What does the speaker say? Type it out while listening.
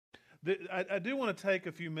I do want to take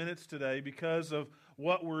a few minutes today because of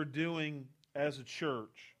what we're doing as a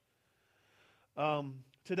church.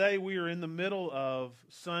 Today we are in the middle of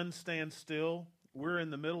Sun Stand Still. We're in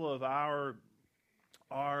the middle of our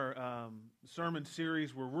sermon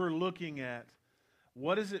series where we're looking at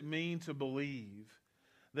what does it mean to believe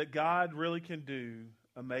that God really can do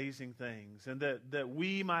amazing things, and that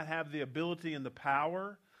we might have the ability and the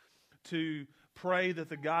power to pray that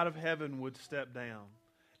the God of heaven would step down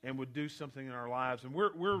and would do something in our lives. And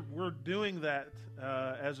we're doing that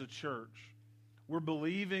as a church. We're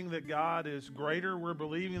believing that God is greater. We're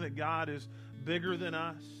believing that God is bigger than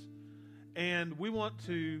us. And we want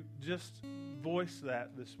to just voice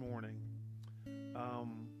that this morning.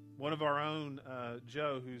 One of our own,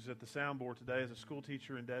 Joe, who's at the soundboard today, is a school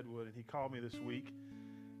teacher in Deadwood, and he called me this week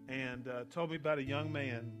and told me about a young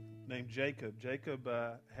man named Jacob. Jacob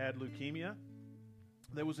had leukemia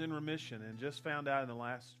that was in remission, and just found out in the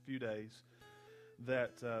last few days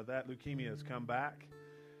that that leukemia has come back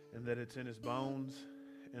and that it's in his bones,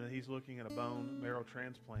 and that he's looking at a bone marrow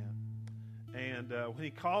transplant. And when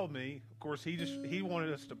he called me, of course, he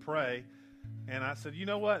wanted us to pray, and I said, you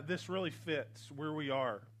know what, this really fits where we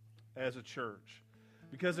are as a church.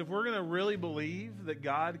 Because if we're going to really believe that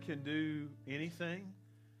God can do anything,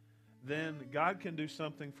 then God can do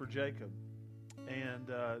something for Jacob.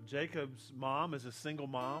 And Jacob's mom is a single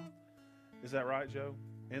mom. Is that right, Joe?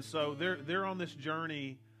 And so they're on this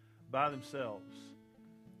journey by themselves.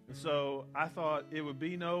 And so I thought it would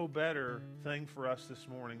be no better thing for us this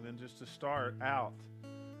morning than just to start out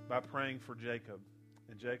by praying for Jacob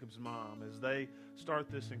and Jacob's mom as they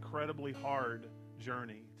start this incredibly hard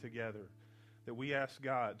journey together, that we ask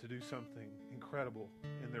God to do something incredible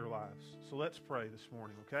in their lives. So let's pray this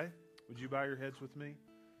morning, okay? Would you bow your heads with me?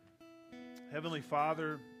 Heavenly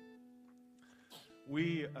Father,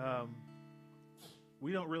 we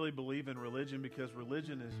don't really believe in religion because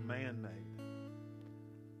religion is man-made.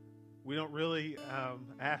 We don't really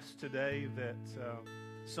ask today that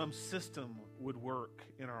some system would work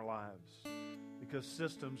in our lives because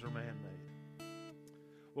systems are man-made.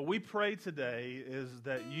 What we pray today is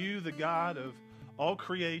that you, the God of all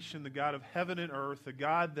creation, the God of heaven and earth, the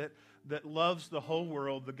God that loves the whole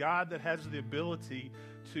world, the God that has the ability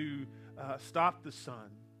to stop the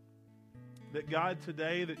sun, that God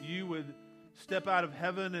today, that you would step out of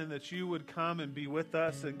heaven and that you would come and be with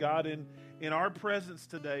us. And God, in our presence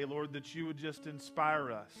today, Lord, that you would just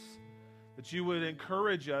inspire us, that you would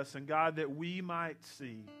encourage us, and God, that we might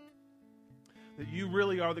see that you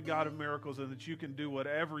really are the God of miracles and that you can do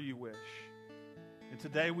whatever you wish. And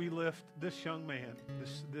today we lift this young man,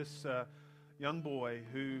 this young boy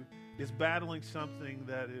who is battling something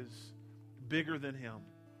that is bigger than him.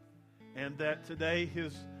 And that today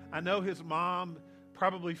I know his mom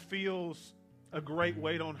probably feels a great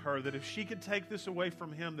weight on her, that if she could take this away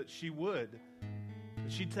from him, that she would.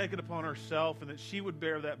 That she'd take it upon herself and that she would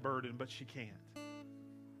bear that burden, but she can't.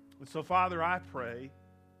 And so, Father, I pray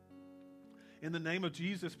in the name of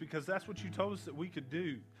Jesus, because that's what you told us that we could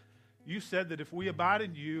do. You said that if we abide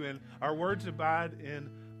in you and our words abide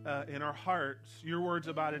in our hearts, your words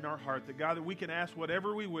abide in our heart, that God, that we can ask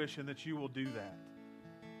whatever we wish and that you will do that.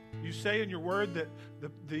 You say in your word that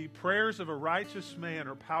the prayers of a righteous man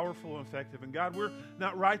are powerful and effective. And God, we're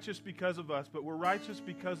not righteous because of us, but we're righteous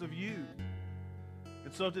because of you.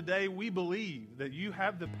 And so today we believe that you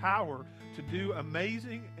have the power to do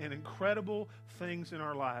amazing and incredible things in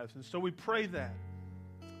our lives. And so we pray that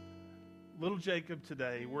little Jacob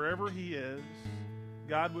today, wherever he is,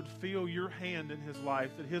 God would feel your hand in his life,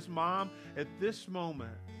 that his mom at this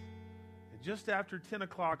moment, just after 10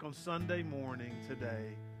 o'clock on Sunday morning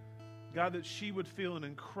today, God, that she would feel an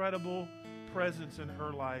incredible presence in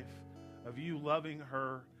her life of you loving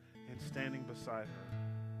her and standing beside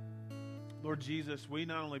her. Lord Jesus, we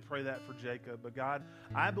not only pray that for Jacob, but God,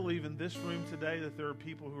 I believe in this room today that there are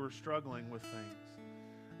people who are struggling with things.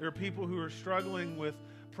 There are people who are struggling with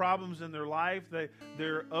problems in their life.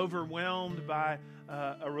 They're overwhelmed by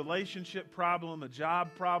a relationship problem, a job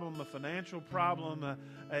problem, a financial problem,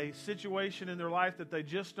 a situation in their life that they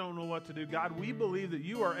just don't know what to do. God, we believe that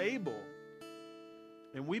you are able.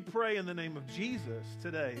 And we pray in the name of Jesus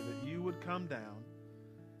today that you would come down,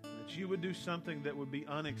 and that you would do something that would be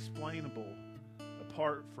unexplainable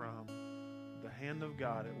apart from the hand of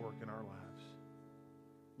God at work in our lives.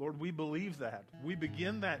 Lord, we believe that. We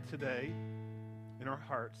begin that today in our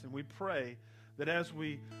hearts, and we pray that as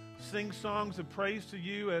we sing songs of praise to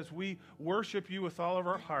you, as we worship you with all of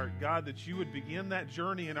our heart, God, that you would begin that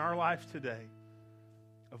journey in our life today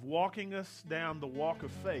of walking us down the walk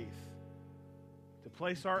of faith, to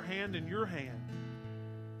place our hand in your hand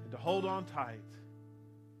and to hold on tight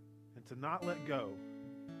and to not let go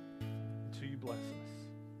until you bless us.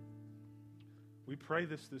 We pray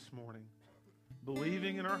this morning,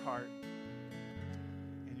 believing in our heart,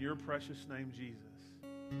 in your precious name, Jesus.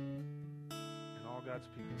 And all God's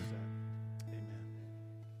people said,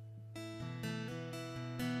 amen.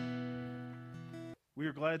 We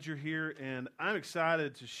are glad you're here, and I'm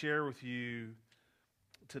excited to share with you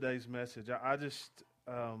today's message.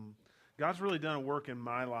 God's really done a work in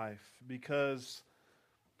my life because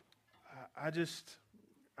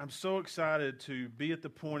I'm so excited to be at the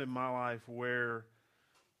point in my life where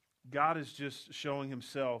God is just showing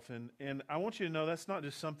himself. And I want you to know that's not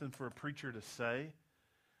just something for a preacher to say.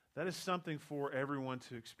 That is something for everyone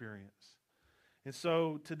to experience. And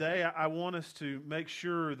so today I want us to make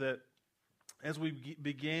sure that as we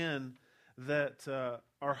begin that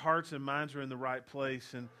our hearts and minds are in the right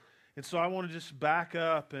place. And so I want to just back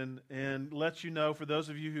up and let you know, for those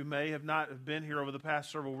of you who may have not been here over the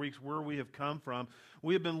past several weeks, where we have come from.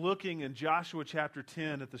 We have been looking in Joshua chapter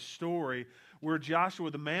 10 at the story where Joshua,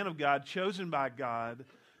 the man of God, chosen by God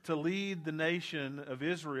to lead the nation of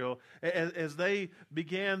Israel, as they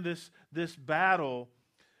began this battle.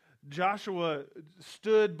 Joshua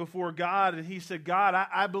stood before God and he said, God,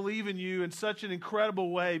 I believe in you in such an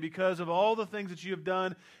incredible way because of all the things that you have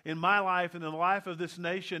done in my life and in the life of this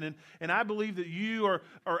nation. And I believe that you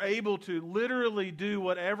are able to literally do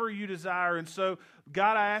whatever you desire. And so,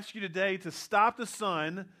 God, I ask you today to stop the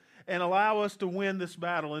sun and allow us to win this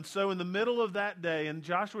battle. And so in the middle of that day, in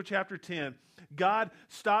Joshua chapter 10, God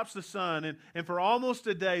stops the sun, and for almost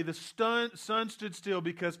a day, the sun stood still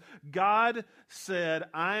because God said,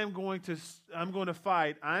 I'm going to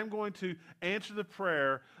fight. I'm going to answer the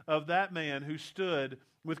prayer of that man who stood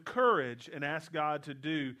with courage and asked God to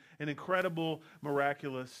do an incredible,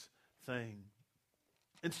 miraculous thing.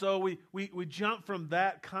 And so we jump from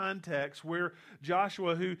that context where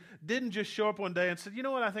Joshua, who didn't just show up one day and said, you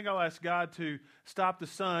know what, I think I'll ask God to stop the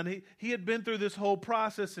sun. He had been through this whole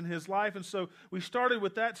process in his life. And so we started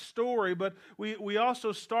with that story, but we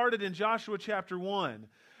also started in Joshua chapter 1,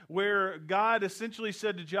 where God essentially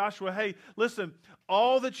said to Joshua, hey, listen,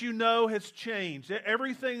 all that you know has changed.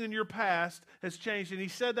 Everything in your past has changed. And he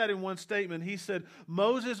said that in one statement. He said,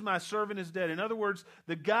 Moses, my servant, is dead. In other words,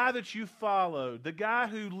 the guy that you followed, the guy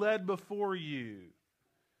who led before you,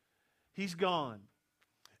 he's gone.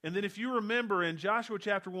 And then if you remember in Joshua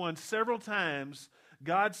chapter 1, several times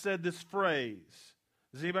God said this phrase.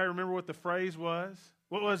 Does anybody remember what the phrase was?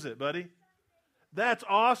 What was it, buddy? That's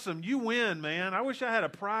awesome. You win, man. I wish I had a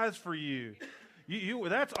prize for you.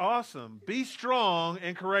 That's awesome. Be strong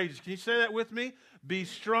and courageous. Can you say that with me? Be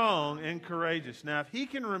strong and courageous. Now, if he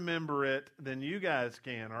can remember it, then you guys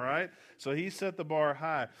can, all right? So he set the bar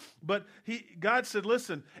high. But God said,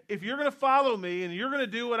 listen, if you're going to follow me and you're going to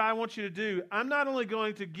do what I want you to do, I'm not only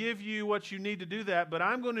going to give you what you need to do that, but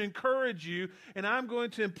I'm going to encourage you and I'm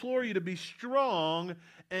going to implore you to be strong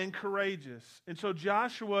and courageous. And so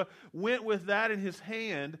Joshua went with that in his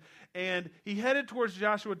hand, and he headed towards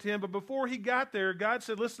Joshua 10. But before he got there, God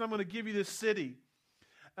said, listen, I'm going to give you this city.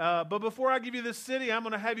 But before I give you this city, I'm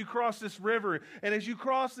going to have you cross this river. And as you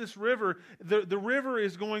cross this river, the river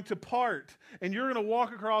is going to part. And you're going to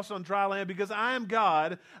walk across on dry land because I am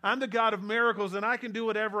God. I'm the God of miracles, and I can do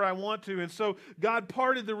whatever I want to. And so God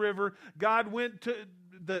parted the river. God went to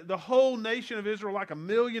the whole nation of Israel, like 1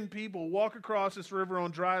 million people, walk across this river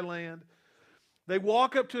on dry land. They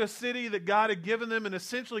walk up to a city that God had given them, and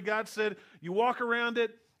essentially God said, you walk around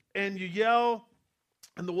it, and you yell,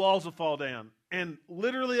 and the walls will fall down. And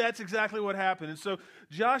literally, that's exactly what happened. And so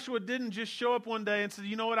Joshua didn't just show up one day and say,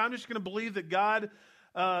 you know what, I'm just going to believe that God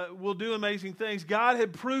will do amazing things. God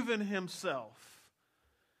had proven himself.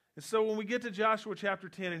 And so when we get to Joshua chapter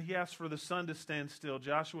 10 and he asks for the sun to stand still,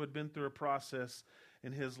 Joshua had been through a process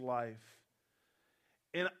in his life.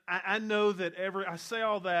 And I know that I say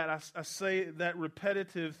all that, I say that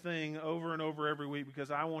repetitive thing over and over every week because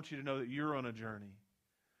I want you to know that you're on a journey.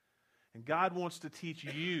 And God wants to teach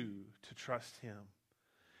you to trust him.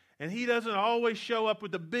 And he doesn't always show up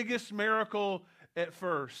with the biggest miracle at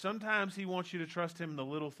first. Sometimes he wants you to trust him in the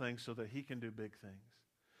little things so that he can do big things.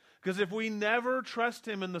 Because if we never trust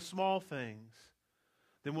him in the small things,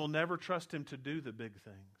 then we'll never trust him to do the big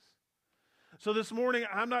things. So this morning,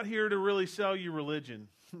 I'm not here to really sell you religion.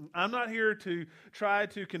 I'm not here to try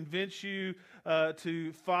to convince you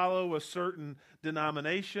to follow a certain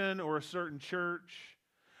denomination or a certain church.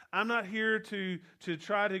 I'm not here to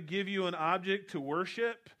try to give you an object to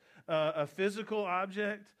worship, a physical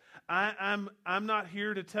object. I'm not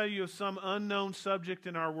here to tell you of some unknown subject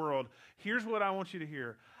in our world. Here's what I want you to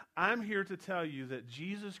hear. I'm here to tell you that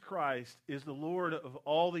Jesus Christ is the Lord of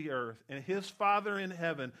all the earth, and his Father in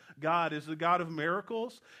heaven, God, is the God of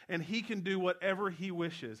miracles, and he can do whatever he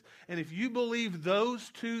wishes. And if you believe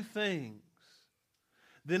those two things,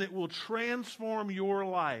 then it will transform your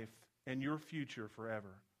life and your future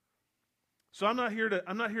forever. So I'm not here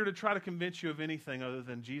to try to convince you of anything other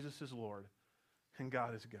than Jesus is Lord and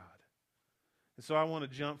God is God. And so I want to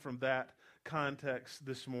jump from that context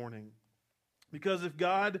this morning. Because if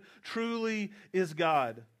God truly is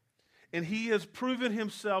God, and he has proven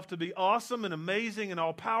himself to be awesome and amazing and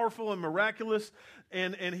all-powerful and miraculous,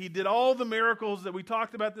 and he did all the miracles that we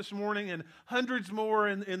talked about this morning and hundreds more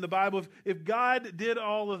in the Bible, if God did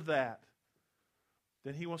all of that,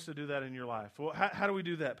 then he wants to do that in your life. Well, how do we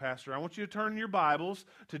do that, Pastor? I want you to turn your Bibles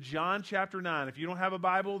to John chapter 9. If you don't have a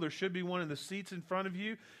Bible, there should be one in the seats in front of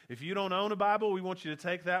you. If you don't own a Bible, we want you to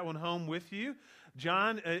take that one home with you.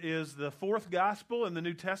 John is the fourth gospel in the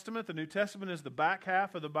New Testament. The New Testament is the back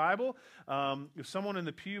half of the Bible. If someone in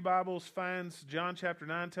the Pew Bibles finds John chapter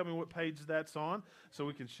 9, tell me what page that's on so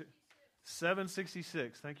we can...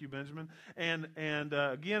 766. Thank you, Benjamin. And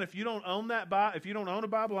again, if you don't own if you don't own a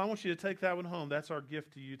Bible, I want you to take that one home. That's our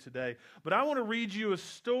gift to you today. But I want to read you a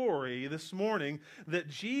story this morning that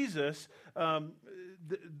Jesus was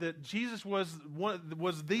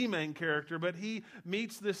the main character, but he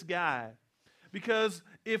meets this guy. Because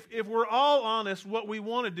if we're all honest, what we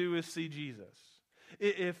want to do is see Jesus.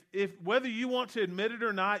 If whether you want to admit it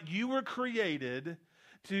or not, you were created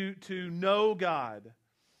to know God.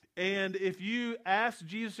 And if you ask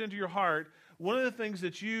Jesus into your heart, one of the things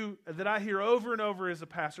that I hear over and over as a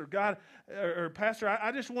pastor, Pastor,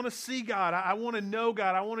 I just want to see God. I want to know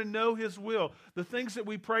God. I want to know his will. The things that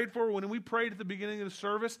we prayed for when we prayed at the beginning of the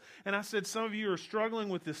service, and I said some of you are struggling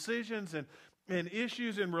with decisions and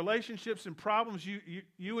issues and relationships and problems.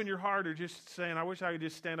 You in your heart are just saying, I wish I could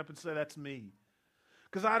just stand up and say, that's me.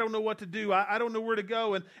 Because I don't know what to do. I don't know where to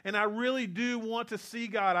go. And I really do want to see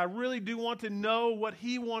God. I really do want to know what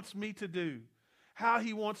he wants me to do, how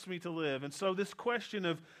he wants me to live. And so this question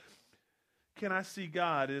of, can I see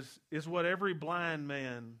God, is what every blind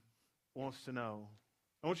man wants to know.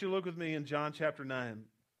 I want you to look with me in John chapter 9.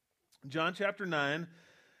 John chapter 9,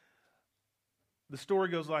 the story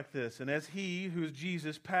goes like this. And as he, who is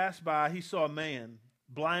Jesus, passed by, he saw a man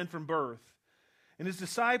blind from birth. And his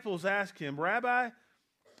disciples asked him, Rabbi,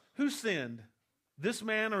 who sinned, this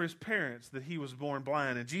man or his parents, that he was born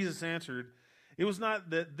blind? And Jesus answered, it was not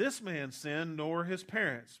that this man sinned nor his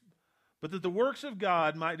parents, but that the works of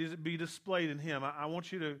God might be displayed in him. I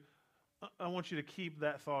want you to keep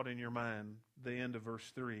that thought in your mind, the end of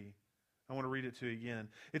verse 3. I want to read it to you again.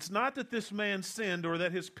 It's not that this man sinned or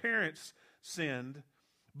that his parents sinned,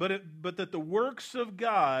 but that the works of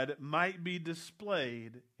God might be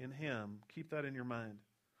displayed in him. Keep that in your mind.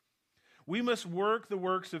 We must work the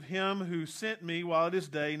works of him who sent me while it is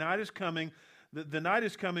day. Night is coming. The night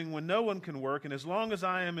is coming when no one can work, and as long as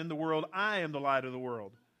I am in the world, I am the light of the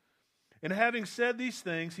world. And having said these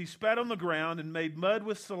things, he spat on the ground and made mud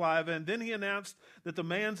with saliva, and then he announced that the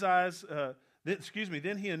man's eyes,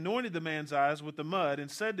 then he anointed the man's eyes with the mud and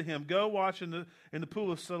said to him, go wash in the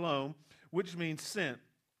pool of Siloam, which means sent.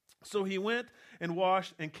 So he went and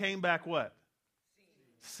washed and came back what?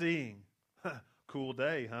 Seeing. Cool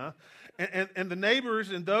day, huh? And the neighbors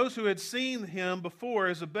and those who had seen him before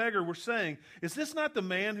as a beggar were saying, is this not the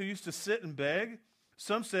man who used to sit and beg?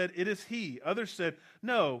 Some said, it is he. Others said,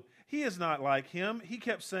 no, he is not like him. He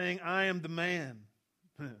kept saying, I am the man.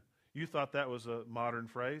 You thought that was a modern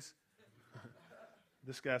phrase?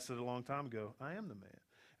 This guy said a long time ago, I am the man.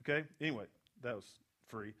 Okay, anyway, that was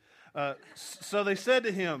free. So they said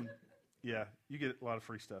to him, yeah, you get a lot of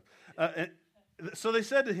free stuff. So they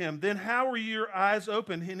said to him, then how were your eyes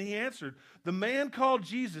opened? And he answered, the man called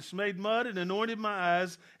Jesus made mud and anointed my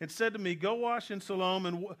eyes and said to me, go wash in Siloam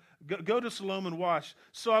and go to Siloam and wash.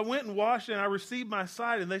 So I went and washed and I received my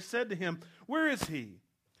sight. And they said to him, where is he?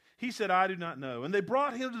 He said, I do not know. And they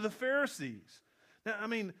brought him to the Pharisees. Now, I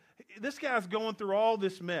mean, this guy's going through all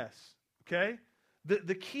this mess, okay?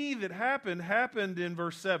 The key that happened in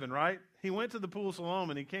verse 7, right? He went to the pool of Siloam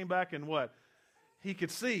and he came back and what? He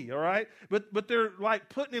could see, all right? But they're like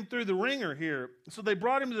putting him through the ringer here. So they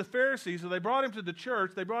brought him to the Pharisees, so they brought him to the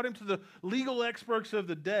church, they brought him to the legal experts of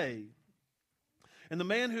the day. And the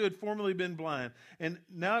man who had formerly been blind. And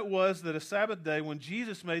now it was that a Sabbath day when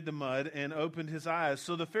Jesus made the mud and opened his eyes.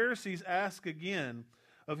 So the Pharisees asked again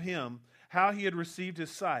of him how he had received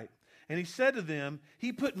his sight. And he said to them,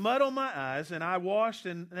 he put mud on my eyes, and I washed,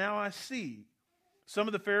 and now I see. Some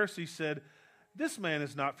of the Pharisees said, this man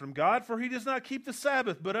is not from God, for he does not keep the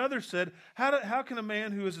Sabbath. But others said, how can a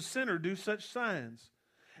man who is a sinner do such signs?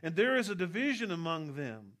 and there is a division among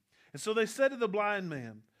them. And so they said to the blind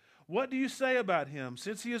man, what do you say about him,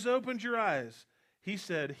 since he has opened your eyes? He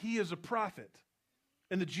said, he is a prophet.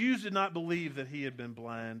 And the Jews did not believe that he had been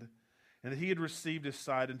blind and that he had received his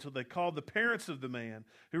sight until they called the parents of the man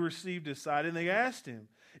who received his sight, and they asked him,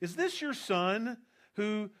 is this your son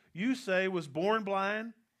who you say was born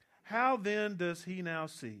blind? How then does he now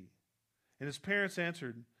see? And his parents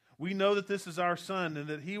answered, we know that this is our son and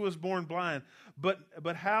that he was born blind, but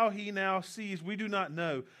how he now sees we do not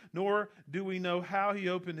know, nor do we know how he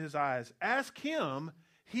opened his eyes. Ask him,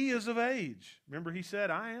 he is of age. Remember he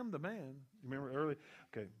said, I am the man. Remember earlier?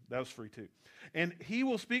 Okay, that was free too. And he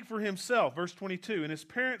will speak for himself, verse 22. And his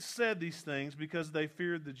parents said these things because they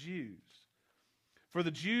feared the Jews. For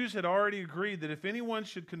the Jews had already agreed that if anyone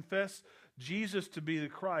should confess Jesus to be the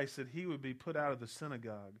Christ, that he would be put out of the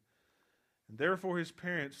synagogue. And therefore his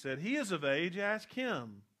parents said, he is of age, ask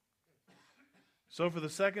him. So for the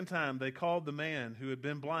second time they called the man who had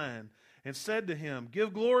been blind and said to him,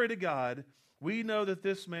 give glory to God. We know that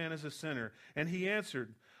this man is a sinner. And he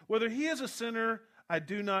answered, whether he is a sinner, I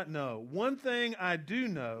do not know. One thing I do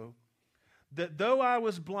know, that though I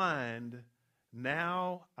was blind,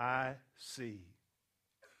 now I see.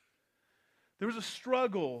 There was a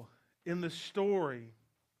struggle in the story.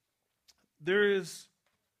 There is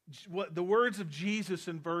what the words of Jesus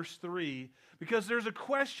in verse 3, because there's a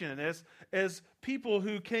question as people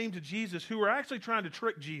who came to Jesus who were actually trying to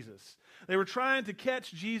trick Jesus. They were trying to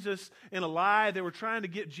catch Jesus in a lie. They were trying to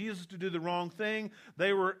get Jesus to do the wrong thing.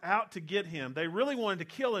 They were out to get him. They really wanted to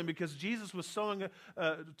kill him because Jesus was stirring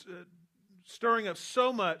up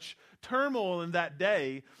so much turmoil in that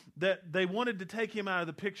day that they wanted to take him out of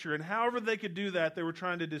the picture. And however they could do that, they were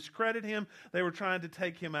trying to discredit him. They were trying to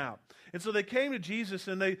take him out. And so they came to Jesus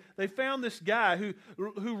and they found this guy who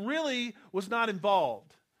really was not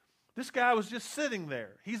involved. This guy was just sitting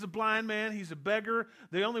there. He's a blind man. He's a beggar.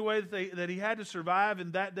 The only way that he had to survive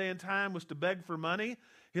in that day and time was to beg for money.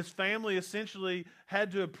 His family essentially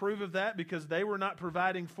had to approve of that because they were not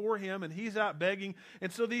providing for him, and he's out begging. And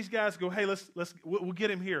so these guys go, hey, we'll get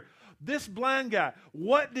him here. This blind guy,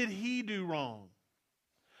 what did he do wrong?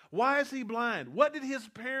 Why is he blind? What did his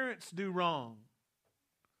parents do wrong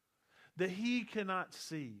that he cannot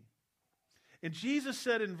see? And Jesus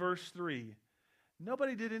said in verse 3,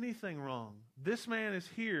 nobody did anything wrong. This man is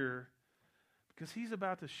here because he's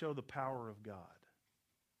about to show the power of God.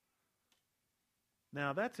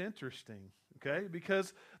 Now, that's interesting, okay?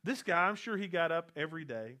 Because this guy, I'm sure he got up every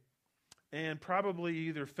day and probably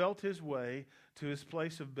either felt his way to his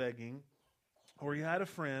place of begging, or he had a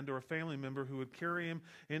friend or a family member who would carry him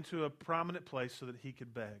into a prominent place so that he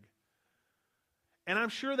could beg. And I'm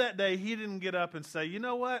sure that day he didn't get up and say, you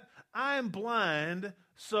know what? I am blind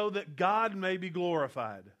so that God may be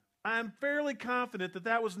glorified. I'm fairly confident that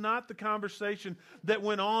that was not the conversation that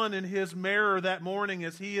went on in his mirror that morning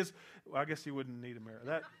as he is. Well, I guess he wouldn't need a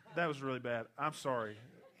mirror. That was really bad. I'm sorry.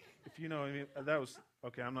 If you know, that was,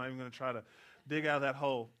 okay, I'm not even going to try to dig out of that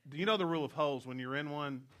hole. Do you know the rule of holes? When you're in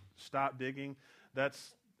one, stop digging.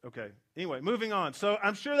 That's, okay. Anyway, moving on. So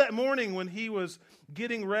I'm sure that morning when he was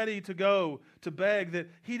getting ready to go to beg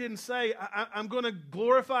that he didn't say, I'm going to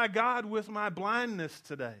glorify God with my blindness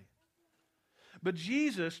today. But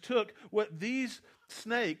Jesus took what these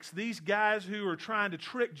snakes, these guys who are trying to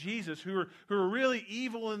trick Jesus, who are really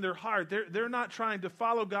evil in their heart, they're not trying to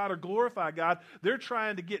follow God or glorify God. They're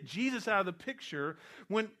trying to get Jesus out of the picture.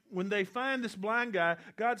 When they find this blind guy,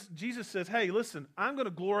 Jesus says, hey, listen, I'm going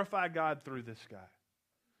to glorify God through this guy.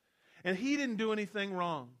 And he didn't do anything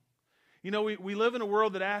wrong. You know, we live in a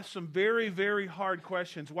world that asks some very, very hard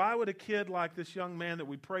questions. Why would a kid like this young man that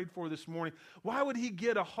we prayed for this morning, why would he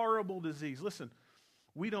get a horrible disease? Listen,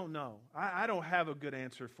 we don't know. I don't have a good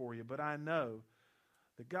answer for you, but I know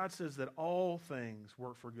that God says that all things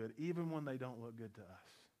work for good, even when they don't look good to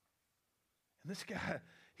us. And this guy,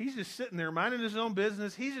 he's just sitting there minding his own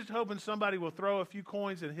business. He's just hoping somebody will throw a few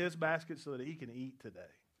coins in his basket so that he can eat today.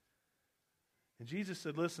 And Jesus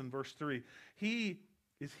said, listen, verse 3, he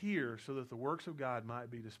is here so that the works of God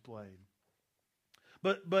might be displayed.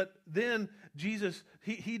 But then Jesus,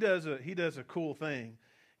 he does a cool thing.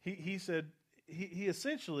 He said, he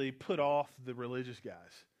essentially put off the religious guys.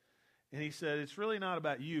 And he said, it's really not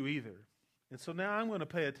about you either. And so now I'm going to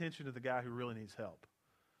pay attention to the guy who really needs help.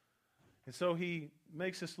 And so he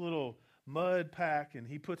makes this little mud pack and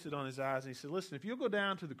he puts it on his eyes. And he said, listen, if you'll go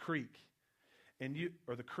down to the creek,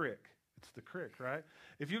 or the crick, it's the crick, right?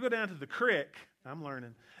 If you go down to the crick, I'm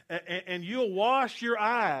learning, and you'll wash your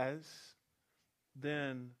eyes,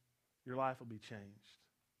 then your life will be changed.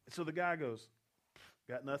 And so the guy goes,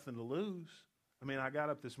 got nothing to lose. I mean, I got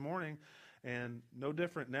up this morning And no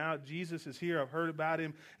different. Now Jesus is here. I've heard about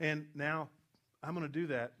him. And now I'm going to do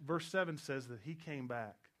that. Verse 7 says that he came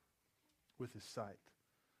back with his sight.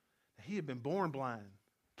 He had been born blind.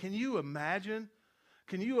 Can you imagine?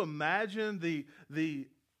 Can you imagine the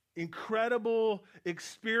incredible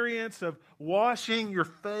experience of washing your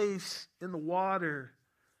face in the water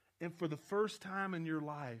and for the first time in your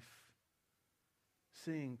life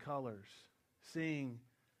seeing colors, seeing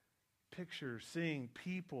pictures, seeing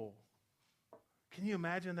people? Can you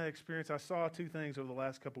imagine that experience? I saw two things over the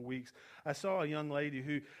last couple of weeks. I saw a young lady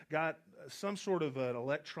who got some sort of an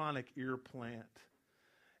electronic ear plant,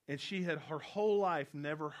 and she had her whole life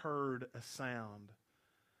never heard a sound.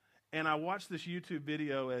 And I watched this YouTube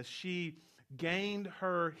video as she gained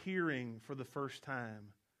her hearing for the first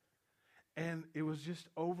time. And it was just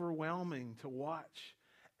overwhelming to watch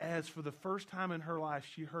as for the first time in her life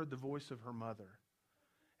she heard the voice of her mother.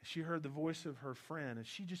 She heard the voice of her friend, and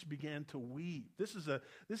she just began to weep. This is a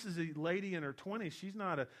lady in her 20s. She's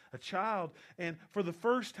not a child. And for the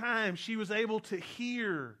first time, she was able to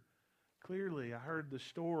hear clearly. I heard the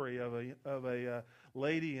story of a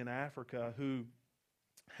lady in Africa who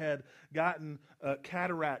had gotten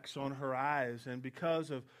cataracts on her eyes, and because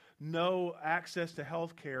of no access to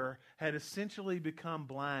health care, had essentially become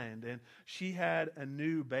blind. And she had a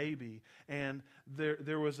new baby. And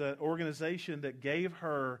there was an organization that gave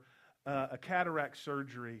her a cataract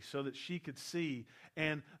surgery so that she could see.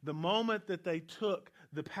 And the moment that they took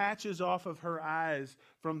the patches off of her eyes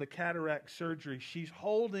from the cataract surgery, she's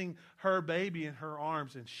holding her baby in her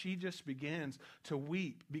arms, and she just begins to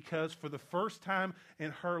weep because for the first time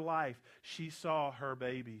in her life, she saw her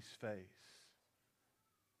baby's face.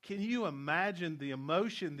 Can you imagine the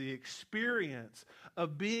emotion, the experience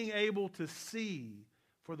of being able to see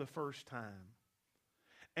for the first time?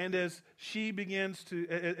 And as she begins to,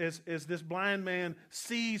 as this blind man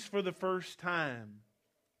sees for the first time,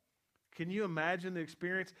 can you imagine the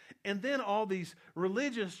experience? And then all these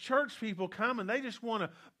religious church people come and they just want to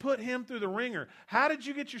put him through the ringer. How did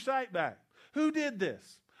you get your sight back? Who did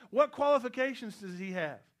this? What qualifications does he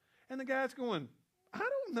have? And the guy's going, I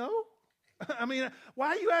don't know. I mean, why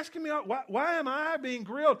are you asking me? Why am I being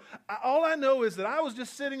grilled? All I know is that I was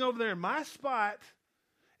just sitting over there in my spot,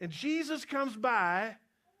 and Jesus comes by,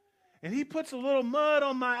 and he puts a little mud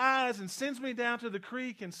on my eyes and sends me down to the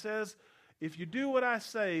creek and says, if you do what I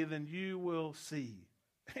say, then you will see.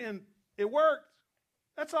 And it worked.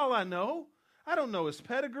 That's all I know. I don't know his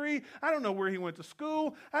pedigree. I don't know where he went to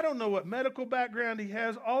school. I don't know what medical background he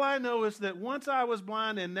has. All I know is that once I was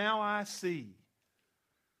blind and now I see.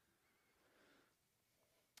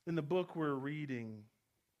 In the book we're reading,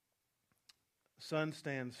 Sun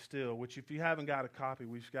Stands Still, which if you haven't got a copy,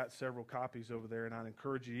 we've got several copies over there, and I'd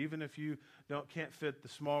encourage you, even if you can't fit the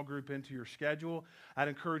small group into your schedule, I'd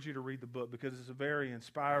encourage you to read the book because it's a very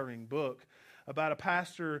inspiring book about a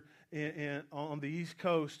pastor on the East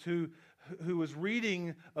Coast who was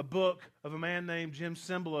reading a book of a man named Jim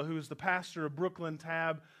Cymbala, who is the pastor of Brooklyn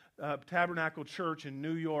Tabernacle Church in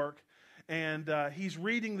New York. And he's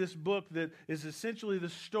reading this book that is essentially the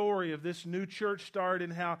story of this new church start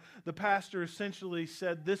and how the pastor essentially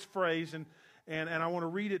said this phrase, and I want to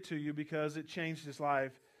read it to you because it changed his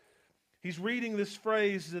life. He's reading this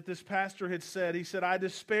phrase that this pastor had said. He said, I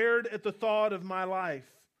despaired at the thought of my life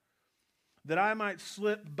that I might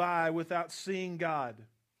slip by without seeing God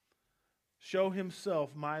show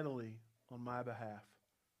himself mightily on my behalf.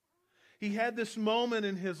 He had this moment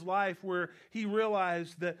in his life where he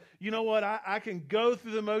realized that, you know what, I can go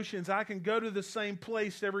through the motions. I can go to the same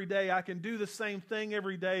place every day. I can do the same thing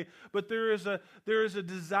every day. But there is a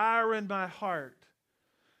desire in my heart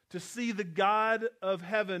to see the God of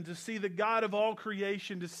heaven, to see the God of all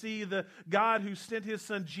creation, to see the God who sent his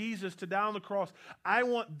son Jesus to die on the cross. I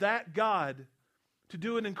want that God to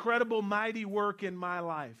do an incredible, mighty work in my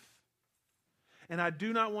life. And I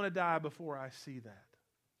do not want to die before I see that.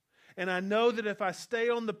 And I know that if I stay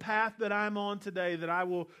on the path that I'm on today, that I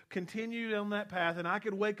will continue on that path, and I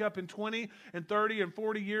could wake up in 20 and 30 and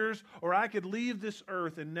 40 years, or I could leave this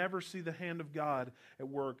earth and never see the hand of God at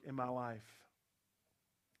work in my life.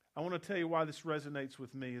 I want to tell you why this resonates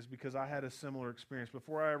with me is because I had a similar experience.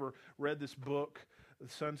 Before I ever read this book, The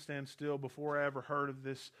Sun Stands Still, before I ever heard of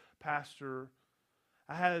this pastor,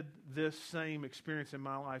 I had this same experience in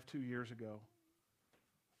my life 2 years ago.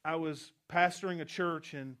 I was pastoring a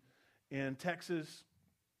church in Texas.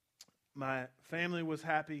 My family was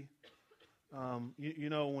happy. You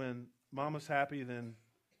know, when mama's happy, then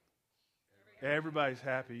everybody's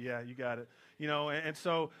happy. Yeah, you got it. You know, and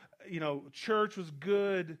so, you know, church was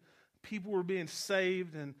good. People were being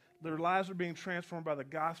saved. And Their lives were being transformed by the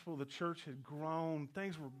gospel. The church had grown.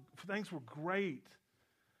 Things were great.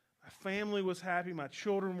 My family was happy. My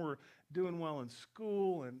children were doing well in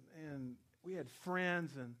school, and we had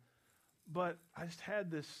friends. But I just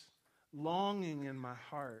had this longing in my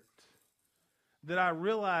heart that I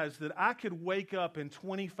realized that I could wake up in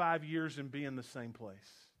 25 years and be in the same place.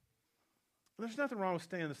 And there's nothing wrong with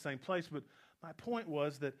staying in the same place, but my point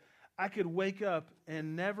was that I could wake up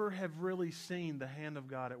and never have really seen the hand of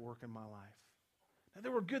God at work in my life. Now,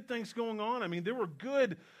 there were good things going on. I mean,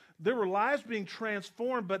 there were lives being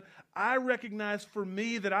transformed, but I recognized for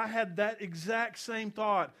me that I had that exact same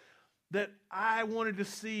thought, that I wanted to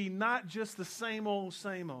see not just the same old,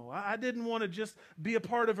 same old. I didn't want to just be a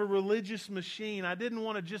part of a religious machine. I didn't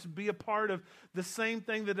want to just be a part of the same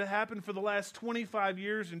thing that had happened for the last 25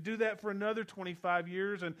 years and do that for another 25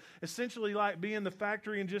 years and essentially like be in the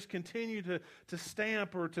factory and just continue to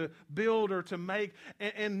stamp or to build or to make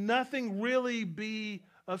and nothing really be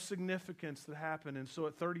of significance that happened. And so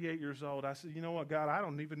at 38 years old, I said, you know what, God, I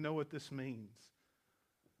don't even know what this means.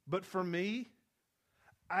 But for me,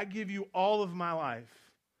 I give you all of my life.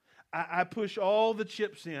 I push all the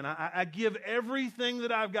chips in. I give everything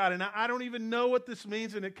that I've got. And I don't even know what this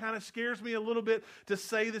means, and it kind of scares me a little bit to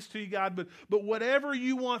say this to you, God. But whatever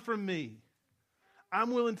you want from me,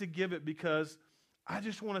 I'm willing to give it because I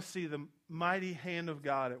just want to see the mighty hand of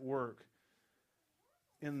God at work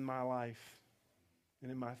in my life and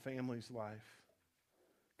in my family's life.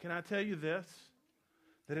 Can I tell you this?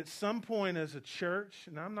 That at some point as a church,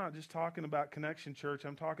 and I'm not just talking about Connection Church,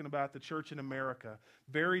 I'm talking about the church in America,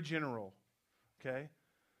 very general, okay?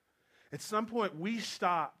 At some point we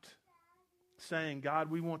stopped saying, God,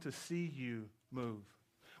 we want to see you move.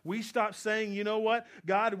 We stopped saying, you know what,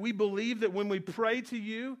 God, we believe that when we pray to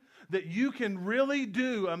you, that you can really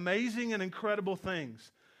do amazing and incredible things.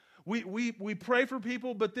 We pray for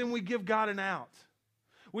people, but then we give God an out.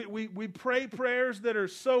 We pray prayers that are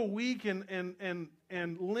so weak and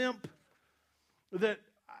limp that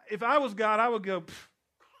if I was God, I would go,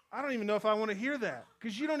 I don't even know if I want to hear that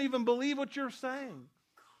because you don't even believe what you're saying.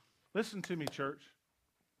 Listen to me, church.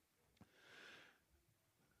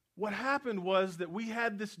 What happened was that we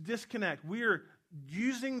had this disconnect. We're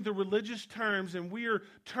using the religious terms and we are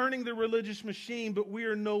turning the religious machine, but we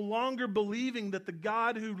are no longer believing that the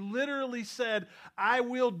God who literally said, I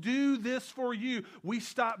will do this for you, we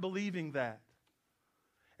stopped believing that.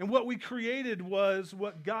 And what we created was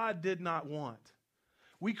what God did not want.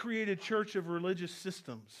 We created church of religious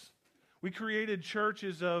systems. We created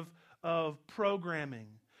churches of programming.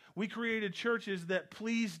 We created churches that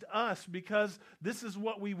pleased us because this is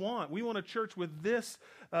what we want. We want a church with this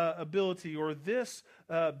ability or this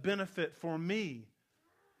benefit for me.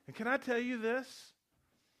 And can I tell you this?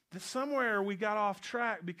 That somewhere we got off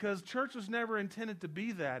track because church was never intended to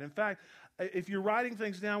be that. In fact, if you're writing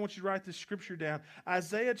things down, I want you to write this scripture down.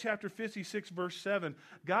 Isaiah chapter 56, verse 7.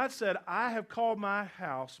 God said, I have called my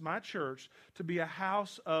house, my church, to be a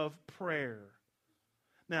house of prayer.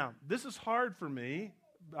 Now, this is hard for me.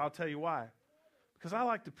 I'll tell you why. Because I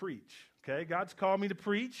like to preach, okay? God's called me to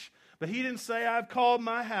preach, but he didn't say I've called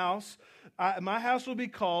my house will be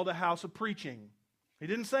called a house of preaching. He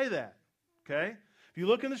didn't say that, okay? If you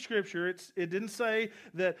look in the scripture, it didn't say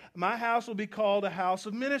that my house will be called a house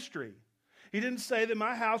of ministry. He didn't say that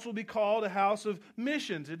my house will be called a house of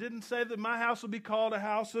missions. It didn't say that my house will be called a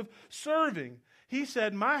house of serving. He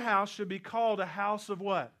said my house should be called a house of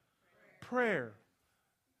what? Prayer.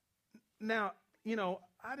 Now, you know,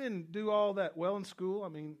 I didn't do all that well in school. I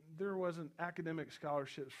mean, there wasn't academic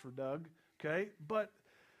scholarships for Doug, okay? But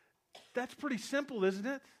that's pretty simple, isn't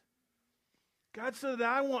it? God said that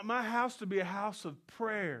I want my house to be a house of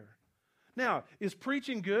prayer. Now, is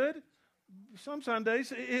preaching good? Some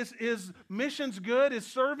Sundays. Is missions good? Is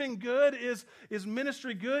serving good? Is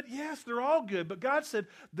ministry good? Yes, they're all good. But God said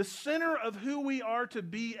the center of who we are to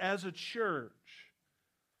be as a church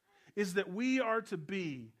is that we are to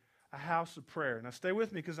be a house of prayer. Now stay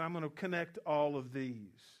with me because I'm going to connect all of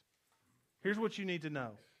these. Here's what you need to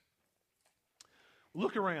know.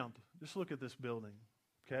 Look around. Just look at this building,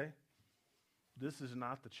 okay? This is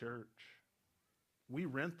not the church. We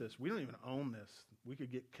rent this. We don't even own this. We could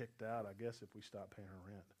get kicked out, I guess, if we stop paying our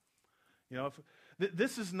rent. You know,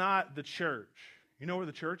 this is not the church. You know where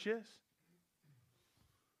the church is?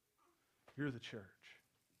 You're the church.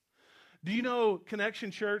 Do you know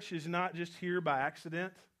Connection Church is not just here by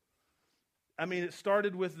accident? I mean, it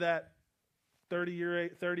started with that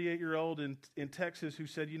 38-year-old in Texas who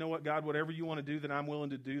said, you know what, God, whatever you want to do, then I'm willing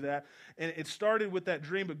to do that. And it started with that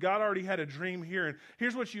dream, but God already had a dream here. And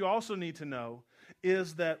here's what you also need to know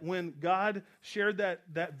is that when God shared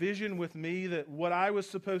that vision with me, that what I was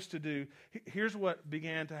supposed to do, here's what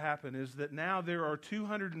began to happen, is that now there are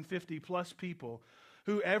 250 plus people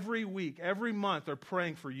who every week, every month are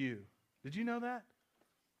praying for you. Did you know that?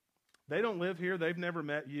 They don't live here. They've never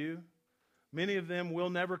met you. Many of them will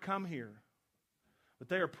never come here. But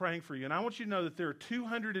they are praying for you. And I want you to know that there are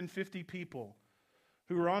 250 people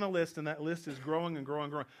who are on a list, and that list is growing and growing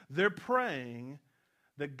and growing. They're praying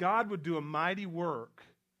that God would do a mighty work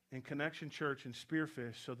in Connection Church and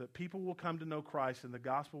Spearfish so that people will come to know Christ and the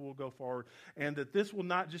gospel will go forward, and that this will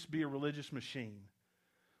not just be a religious machine,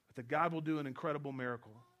 but that God will do an incredible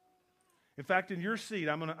miracle. In fact, in your seat,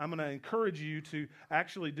 I'm going to encourage you to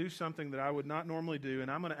actually do something that I would not normally do,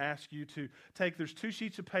 and I'm going to ask you to there's 2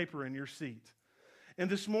 sheets of paper in your seat. And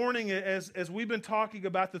this morning, as we've been talking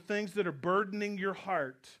about the things that are burdening your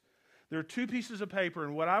heart, there are 2 pieces of paper,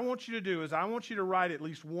 and what I want you to do is I want you to write at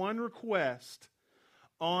least one request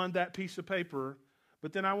on that piece of paper,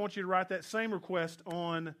 but then I want you to write that same request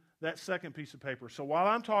on that second piece of paper. So while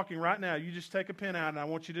I'm talking right now, you just take a pen out and I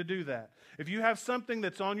want you to do that. If you have something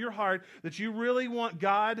that's on your heart that you really want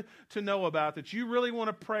God to know about, that you really want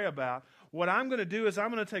to pray about, what I'm going to do is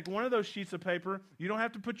I'm going to take one of those sheets of paper. You don't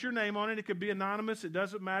have to put your name on it. It could be anonymous. It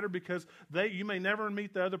doesn't matter because you may never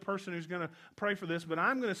meet the other person who's going to pray for this, but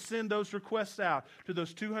I'm going to send those requests out to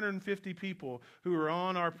those 250 people who are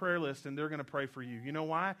on our prayer list, and they're going to pray for you. You know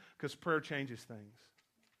why? Because prayer changes things.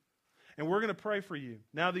 And we're going to pray for you.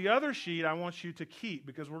 Now, the other sheet I want you to keep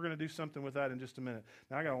because we're going to do something with that in just a minute.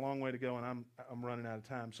 Now, I got a long way to go, and I'm running out of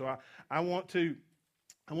time. So I want to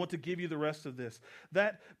give you the rest of this.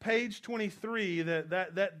 That page 23,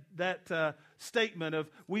 that statement of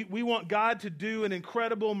we want God to do an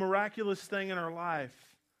incredible, miraculous thing in our life.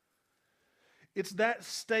 It's that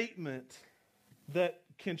statement that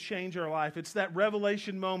can change our life. It's that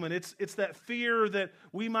revelation moment. It's that fear that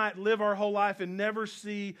we might live our whole life and never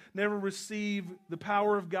receive the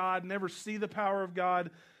power of God, never see the power of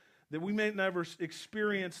God, that we may never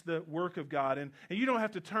experience the work of God. And you don't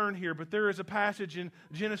have to turn here, but there is a passage in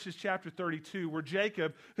Genesis chapter 32 where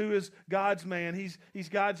Jacob, who is God's man, he's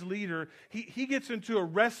God's leader, he gets into a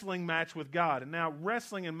wrestling match with God. And now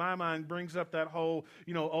wrestling in my mind brings up that whole,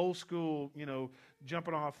 old school,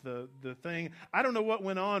 jumping off the thing. I don't know what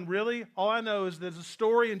went on, really. All I know is there's a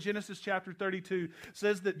story in Genesis chapter 32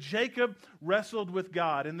 says that Jacob wrestled with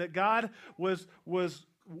God, and that God was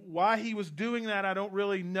why he was doing that, I don't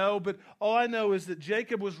really know, but all I know is that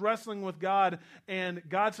Jacob was wrestling with God, and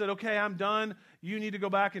God said, okay, I'm done. You need to go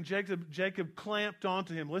back, and Jacob clamped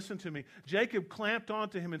onto him. Listen to me. Jacob clamped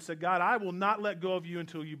onto him and said, God, I will not let go of you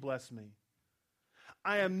until you bless me.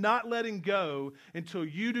 I am not letting go until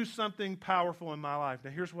you do something powerful in my life. Now,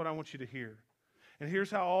 here's what I want you to hear. And here's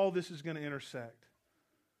how all this is going to intersect.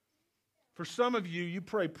 For some of you, you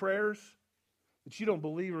pray prayers that you don't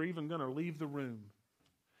believe are even going to leave the room.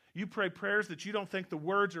 You pray prayers that you don't think the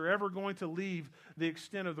words are ever going to leave the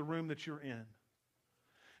extent of the room that you're in.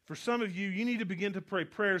 For some of you, you need to begin to pray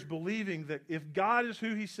prayers believing that if God is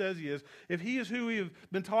who He says He is, if He is who we have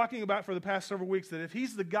been talking about for the past several weeks, that if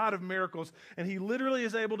He's the God of miracles and He literally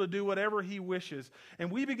is able to do whatever He wishes,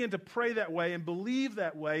 and we begin to pray that way and believe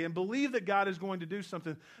that God is going to do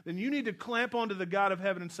something, then you need to clamp onto the God of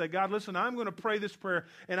heaven and say, God, listen, I'm going to pray this prayer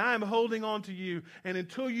and I am holding on to you, and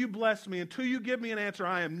until you bless me, until you give me an answer,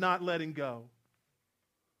 I am not letting go.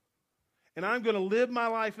 And I'm going to live my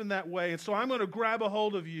life in that way. And so I'm going to grab a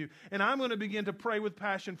hold of you. And I'm going to begin to pray with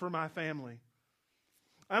passion for my family.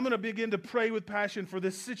 I'm going to begin to pray with passion for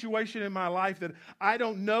this situation in my life that I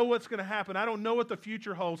don't know what's going to happen. I don't know what the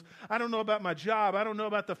future holds. I don't know about my job. I don't know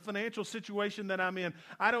about the financial situation that I'm in.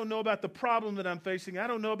 I don't know about the problem that I'm facing. I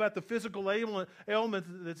don't know about the physical ailment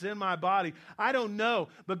that's in my body. I don't know.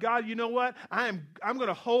 But God, you know what? I'm going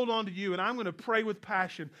to hold on to you, and I'm going to pray with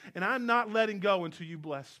passion. And I'm not letting go until you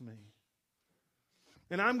bless me.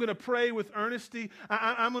 And I'm going to pray with earnesty.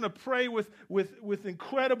 I'm going to pray with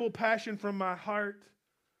incredible passion from my heart.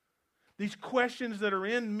 These questions that are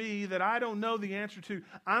in me that I don't know the answer to,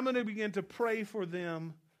 I'm going to begin to pray for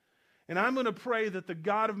them. And I'm going to pray that the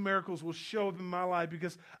God of miracles will show up in my life,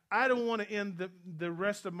 because I don't want to end the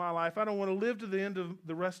rest of my life. I don't want to live to the end of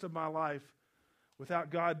the rest of my life without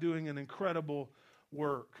God doing an incredible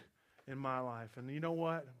work in my life. And you know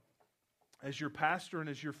what? As your pastor and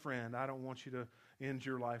as your friend, I don't want you to end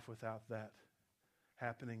your life without that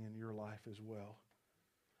happening in your life as well.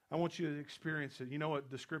 I want you to experience it. You know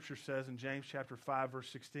what the scripture says in James chapter 5, verse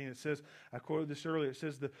 16? It says, I quoted this earlier, it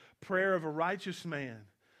says, the prayer of a righteous man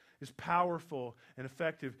is powerful and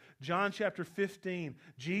effective. John chapter 15,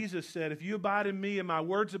 Jesus said, if you abide in me and my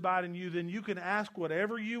words abide in you, then you can ask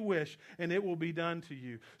whatever you wish and it will be done to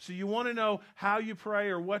you. So you want to know how you pray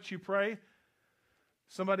or what you pray?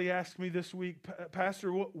 Somebody asked me this week,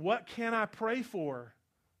 Pastor, what can I pray for?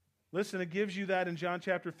 Listen, it gives you that in John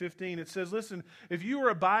chapter 15. It says, listen, if you are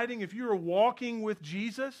abiding, if you are walking with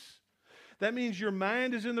Jesus, that means your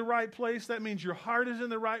mind is in the right place. That means your heart is in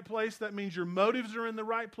the right place. That means your motives are in the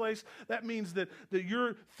right place. That means that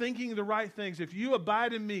you're thinking the right things. If you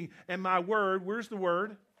abide in me and my word, where's the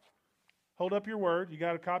word? Hold up your word. You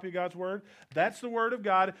got a copy of God's word? That's the word of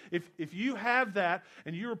God. If you have that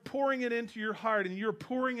and you're pouring it into your heart and you're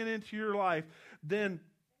pouring it into your life, then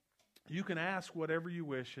you can ask whatever you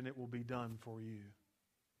wish and it will be done for you.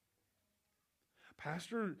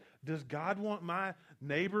 Pastor, does God want my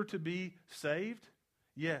neighbor to be saved?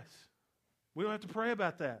 Yes. We don't have to pray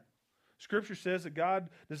about that. Scripture says that God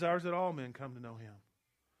desires that all men come to know Him.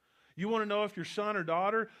 You want to know if your son or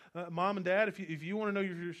daughter, mom and dad, if you want to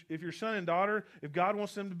know if your son and daughter, if God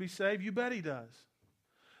wants them to be saved, you bet He does.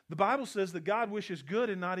 The Bible says that God wishes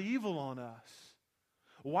good and not evil on us.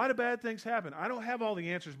 Why do bad things happen? I don't have all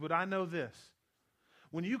the answers, but I know this.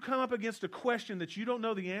 When you come up against a question that you don't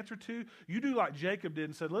know the answer to, you do like Jacob did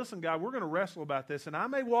and said, listen, God, we're going to wrestle about this. And I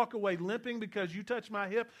may walk away limping because you touched my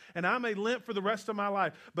hip, and I may limp for the rest of my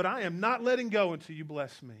life, but I am not letting go until you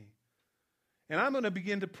bless me. And I'm going to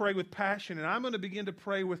begin to pray with passion, and I'm going to begin to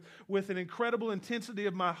pray with an incredible intensity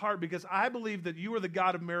of my heart because I believe that you are the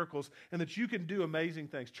God of miracles and that you can do amazing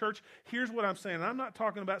things. Church, here's what I'm saying. I'm not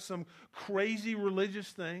talking about some crazy religious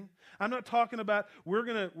thing. I'm not talking about we're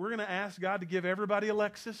going to ask God to give everybody a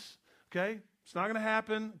Lexus, okay? It's not going to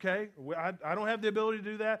happen, okay? I don't have the ability to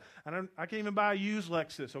do that. I can't even buy a used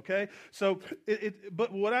Lexus, okay? So,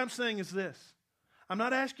 but what I'm saying is this. I'm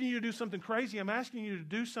not asking you to do something crazy. I'm asking you to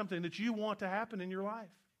do something that you want to happen in your life.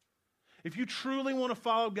 If you truly want to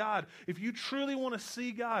follow God, if you truly want to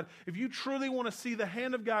see God, if you truly want to see the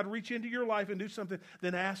hand of God reach into your life and do something,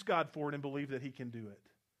 then ask God for it and believe that He can do it.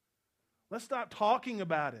 Let's stop talking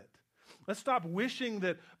about it. Let's stop wishing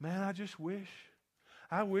that, man,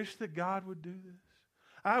 I wish that God would do this.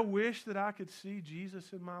 I wish that I could see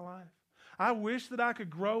Jesus in my life. I wish that I could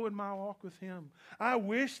grow in my walk with Him. I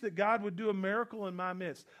wish that God would do a miracle in my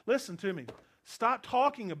midst. Listen to me. Stop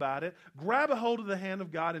talking about it. Grab a hold of the hand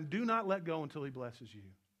of God and do not let go until He blesses you.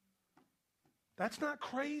 That's not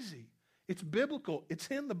crazy. It's biblical. It's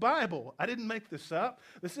in the Bible. I didn't make this up.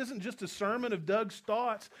 This isn't just a sermon of Doug's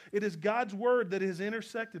thoughts. It is God's word that has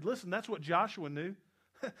intersected. Listen, that's what Joshua knew.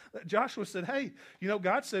 Joshua said, hey,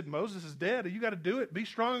 God said Moses is dead. You got to do it. Be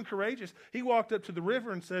strong and courageous. He walked up to the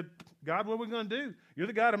river and said, God, what are we going to do? You're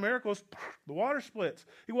the God of miracles. The water splits.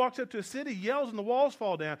 He walks up to a city, yells, and the walls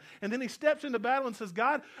fall down. And then he steps into battle and says,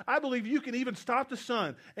 God, I believe you can even stop the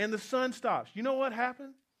sun. And the sun stops. You know what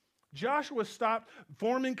happened? Joshua stopped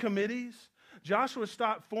forming committees. Joshua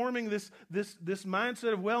stopped forming this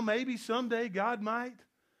mindset of, well, maybe someday God might.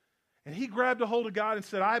 And he grabbed a hold of God and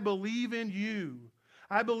said, I believe in you.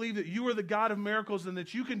 I believe that you are the God of miracles and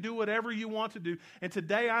that you can do whatever you want to do. And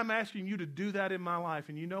today I'm asking you to do that in my life.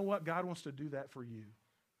 And you know what? God wants to do that for you.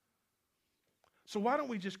 So why don't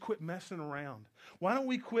we just quit messing around? Why don't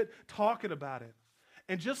we quit talking about it?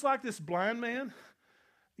 And just like this blind man,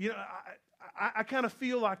 I kind of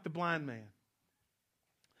feel like the blind man.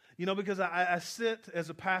 Because I sit as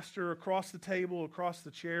a pastor across the table, across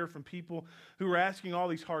the chair from people who are asking all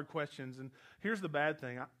these hard questions. And here's the bad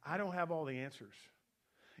thing. I don't have all the answers.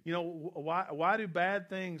 Why do bad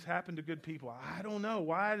things happen to good people? I don't know.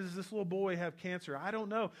 Why does this little boy have cancer? I don't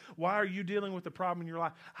know. Why are you dealing with the problem in your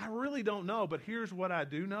life? I really don't know. But here's what I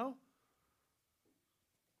do know.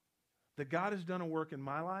 That God has done a work in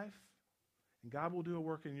my life, and God will do a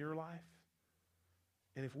work in your life.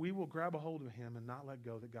 And if we will grab a hold of Him and not let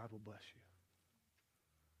go, that God will bless you.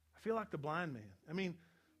 I feel like the blind man.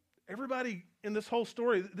 Everybody in this whole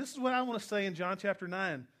story, this is what I want to say in John chapter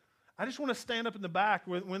 9. I just want to stand up in the back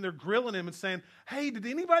when they're grilling him and saying, hey, did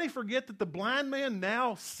anybody forget that the blind man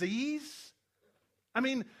now sees?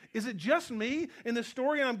 Is it just me in this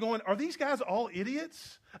story? And I'm going, are these guys all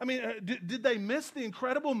idiots? Did they miss the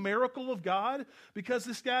incredible miracle of God? Because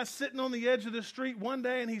this guy's sitting on the edge of the street one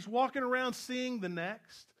day and he's walking around seeing the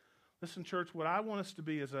next. Listen, church, what I want us to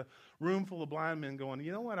be is a room full of blind men going,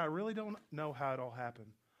 you know what? I really don't know how it all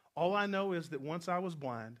happened. All I know is that once I was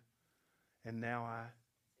blind and now I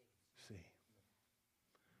see.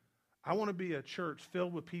 I want to be a church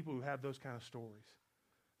filled with people who have those kind of stories.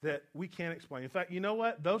 that we can't explain. In fact, you know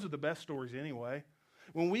what? Those are the best stories anyway.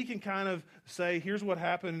 When we can kind of say, here's what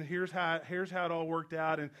happened, here's how it all worked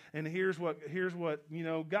out, and here's what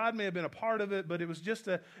God may have been a part of it, but it was just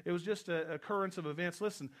a occurrence of events.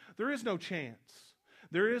 Listen, there is no chance.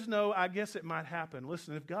 There is no, I guess it might happen.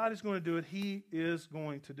 Listen, if God is going to do it, He is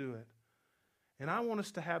going to do it. And I want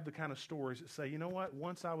us to have the kind of stories that say, you know what?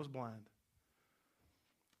 Once I was blind,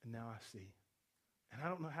 and now I see. And I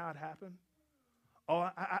don't know how it happened. Oh,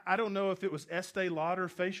 I don't know if it was Estee Lauder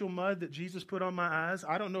facial mud that Jesus put on my eyes.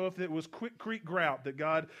 I don't know if it was Quick Creek grout that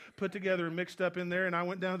God put together and mixed up in there, and I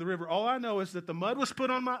went down to the river. All I know is that the mud was put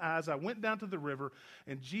on my eyes. I went down to the river,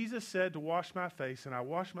 and Jesus said to wash my face, and I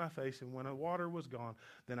washed my face, and when the water was gone,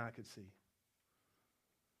 then I could see.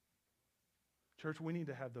 Church, we need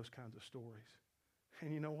to have those kinds of stories.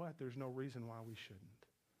 And you know what? There's no reason why we shouldn't.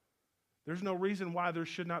 There's no reason why there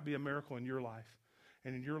should not be a miracle in your life,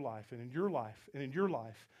 and in your life, and in your life, and in your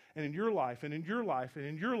life, and in your life, and in your life, and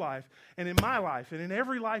in your life, and in my life, and in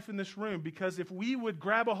every life in this room. Because if we would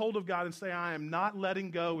grab a hold of God and say, I am not letting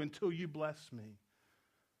go until you bless me,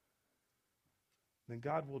 then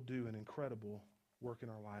God will do an incredible work in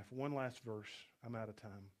our life. One last verse. I'm out of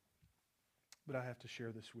time. But I have to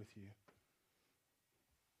share this with you.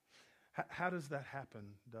 How does that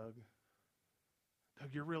happen, Doug? Doug,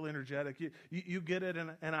 you're real energetic. You get it,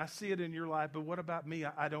 and I see it in your life, but what about me?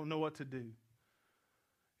 I don't know what to do.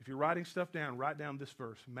 If you're writing stuff down, write down this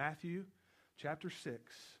verse. Matthew chapter 6,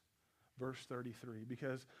 verse 33,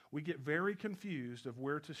 because we get very confused of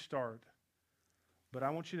where to start. But I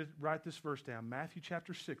want you to write this verse down. Matthew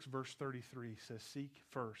chapter 6, verse 33 says, seek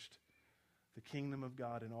first the kingdom of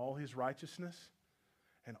God and all His righteousness,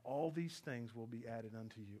 and all these things will be added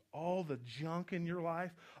unto you. All the junk in your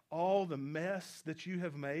life, all the mess that you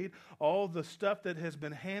have made, all the stuff that has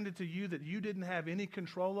been handed to you that you didn't have any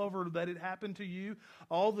control over, that it happened to you,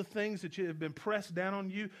 all the things that have been pressed down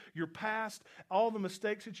on you, your past, all the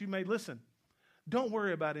mistakes that you made. Listen, don't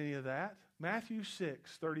worry about any of that. Matthew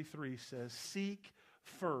 6:33 says, seek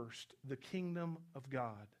first the kingdom of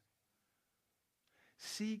God.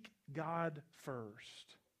 Seek God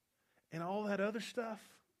first. And all that other stuff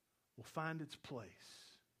will find its place.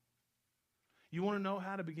 You want to know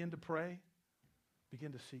how to begin to pray?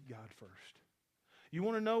 Begin to seek God first. You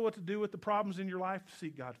want to know what to do with the problems in your life?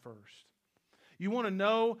 Seek God first. You want to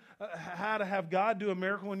know how to have God do a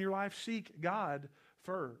miracle in your life? Seek God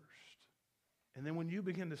first. And then when you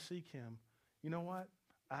begin to seek Him, you know what?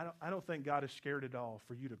 I don't think God is scared at all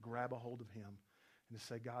for you to grab a hold of Him and to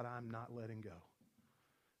say, God, I'm not letting go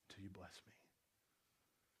until you bless me.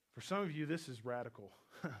 For some of you, this is radical.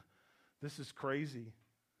 This is crazy.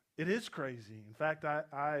 It is crazy. In fact,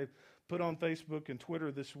 I put on Facebook and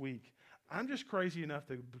Twitter this week, I'm just crazy enough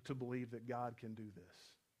to believe that God can do this.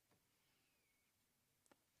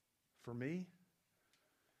 For me,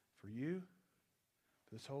 for you,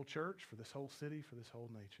 for this whole church, for this whole city, for this whole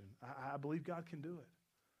nation. I believe God can do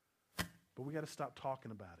it. But we got to stop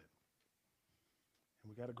talking about it. And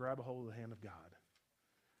we got to grab a hold of the hand of God.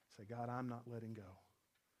 Say, God, I'm not letting go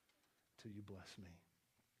till you bless me.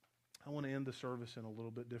 I want to end the service in a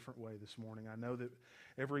little bit different way this morning. I know that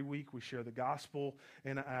every week we share the gospel,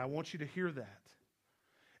 and I want you to hear that.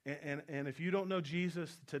 And if you don't know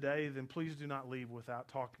Jesus today, then please do not leave without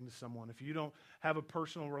talking to someone. If you don't have a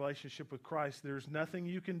personal relationship with Christ, there's nothing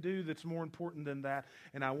you can do that's more important than that,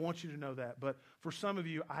 and I want you to know that. But for some of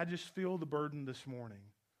you, I just feel the burden this morning.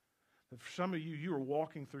 That for some of you, you are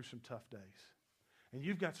walking through some tough days, and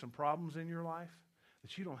you've got some problems in your life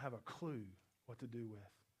that you don't have a clue what to do with.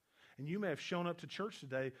 And you may have shown up to church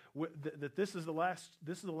today that this is the last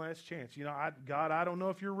chance. You know, God, I don't know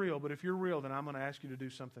if you're real, but if you're real, then I'm going to ask you to do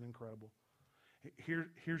something incredible.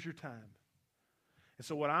 Here's your time. And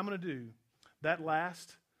so what I'm going to do, that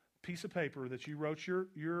last piece of paper that you wrote your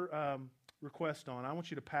request on, I want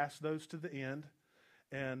you to pass those to the end.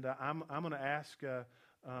 And I'm going to ask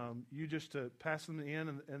you just to pass them to the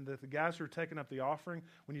end, and the guys who are taking up the offering,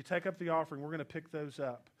 when you take up the offering, we're going to pick those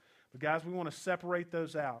up. But guys, we want to separate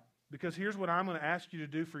those out, because here's what I'm going to ask you to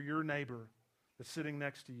do for your neighbor that's sitting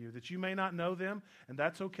next to you, that you may not know them, and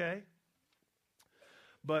that's okay.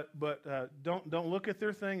 But don't look at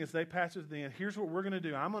their thing as they pass it to the end. Here's what we're going to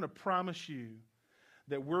do. I'm going to promise you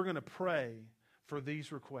that we're going to pray for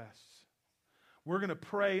these requests. We're going to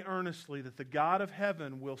pray earnestly that the God of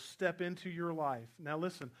heaven will step into your life. Now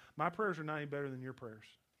listen, my prayers are not any better than your prayers,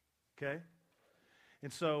 okay?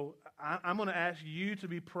 And so I'm going to ask you to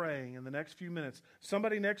be praying in the next few minutes.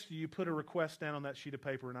 Somebody next to you put a request down on that sheet of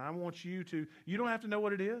paper, and I want you don't have to know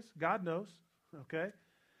what it is. God knows, okay?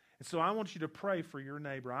 And so I want you to pray for your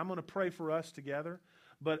neighbor. I'm going to pray for us together.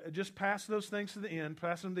 but just pass those things to the end,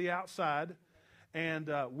 pass them to the outside, and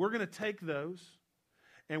we're going to take those,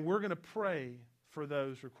 and we're going to pray for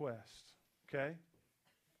those requests, okay?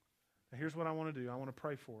 Now here's what I want to do. I want to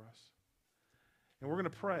pray for us. And we're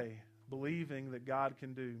going to pray believing that God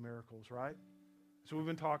can do miracles, right? That's what we've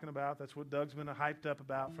been talking about. That's what Doug's been hyped up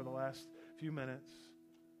about for the last few minutes.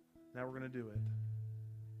 Now we're going to do it.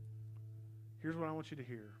 Here's what I want you to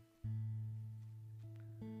hear.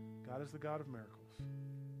 God is the God of miracles.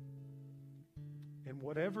 And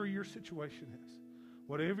whatever your situation is,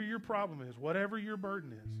 whatever your problem is, whatever your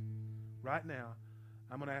burden is, right now,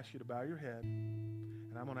 I'm going to ask you to bow your head,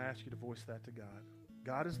 and I'm going to ask you to voice that to God.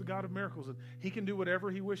 God is the God of miracles, and He can do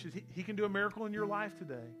whatever He wishes. He can do a miracle in your life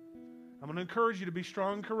today. I'm going to encourage you to be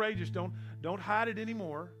strong and courageous. Don't hide it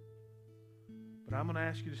anymore. But I'm going to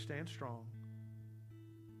ask you to stand strong.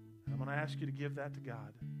 And I'm going to ask you to give that to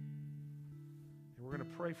God. And we're going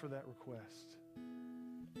to pray for that request.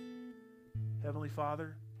 Heavenly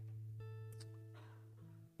Father,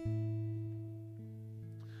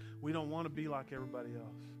 we don't want to be like everybody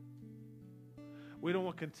else. We don't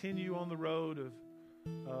want to continue on the road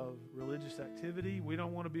of religious activity. We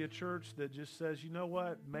don't want to be a church that just says, you know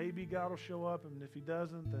what, maybe God will show up, and if He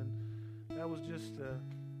doesn't, then that was just,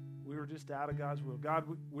 we were just out of God's will. God,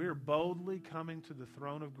 we're boldly coming to the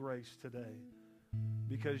throne of grace today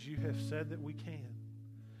because You have said that we can.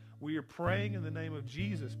 We are praying in the name of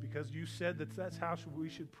Jesus because You said that that's how we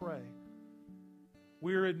should pray.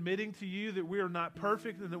 We are admitting to You that we are not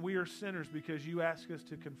perfect and that we are sinners because You ask us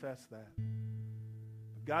to confess that.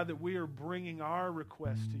 God, that we are bringing our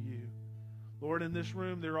requests to You. Lord, in this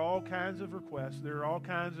room, there are all kinds of requests. There are all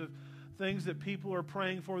kinds of things that people are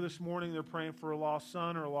praying for this morning. They're praying for a lost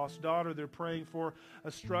son or a lost daughter. They're praying for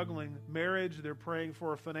a struggling marriage. They're praying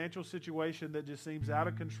for a financial situation that just seems out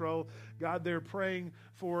of control. God, they're praying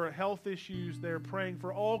for health issues. They're praying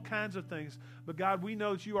for all kinds of things. But God, we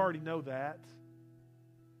know that You already know that.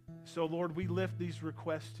 So, Lord, we lift these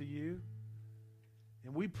requests to You.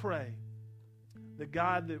 And we pray that,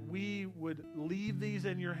 God, that we would leave these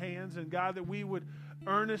in Your hands, and God, that we would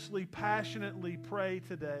earnestly, passionately pray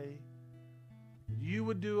today that You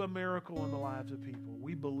would do a miracle in the lives of people.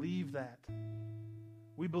 We believe that.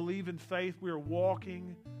 We believe in faith. We are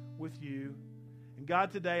walking with You. And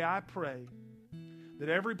God, today I pray that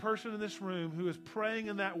every person in this room who is praying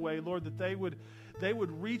in that way, Lord, that they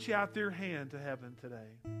would reach out their hand to heaven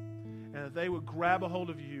today, and that they would grab a hold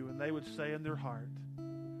of You, and they would say in their heart,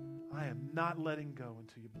 I am not letting go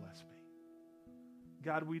until You bless me.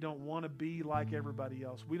 God, we don't want to be like everybody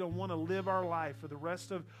else. We don't want to live our life for the rest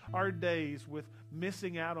of our days with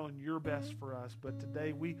missing out on Your best for us. But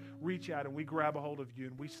today we reach out and we grab a hold of You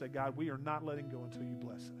and we say, God, we are not letting go until You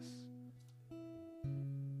bless us.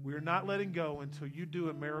 We are not letting go until You do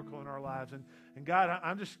a miracle in our lives. And God,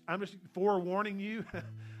 I'm just forewarning you,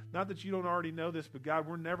 not that you don't already know this, but God,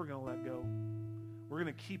 we're never going to let go. We're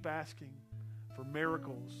going to keep asking for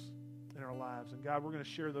miracles in our lives. And God, we're going to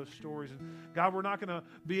share those stories. And God, we're not going to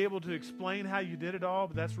be able to explain how You did it all,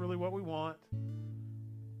 but that's really what we want.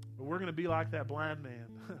 But we're going to be like that blind man.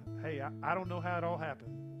 Hey, I don't know how it all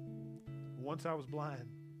happened. Once I was blind,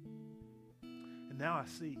 and now I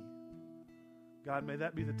see. God, may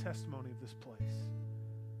that be the testimony of this place.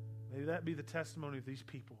 May that be the testimony of these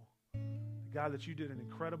people. God, that You did an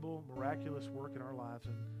incredible, miraculous work in our lives.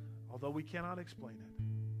 And although we cannot explain it,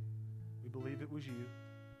 we believe it was You.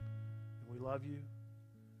 And we love You.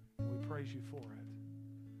 And we praise You for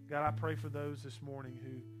it. God, I pray for those this morning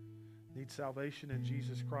who need salvation in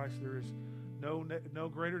Jesus Christ. There is no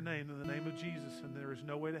greater name than the name of Jesus, and there is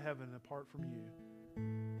no way to heaven apart from You.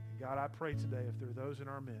 And God, I pray today, if there are those in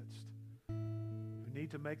our midst who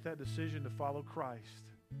need to make that decision to follow Christ,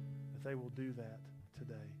 that they will do that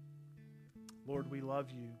today. Lord, we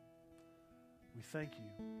love You. We thank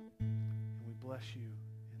You. And we bless You.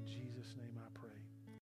 In Jesus' name I pray.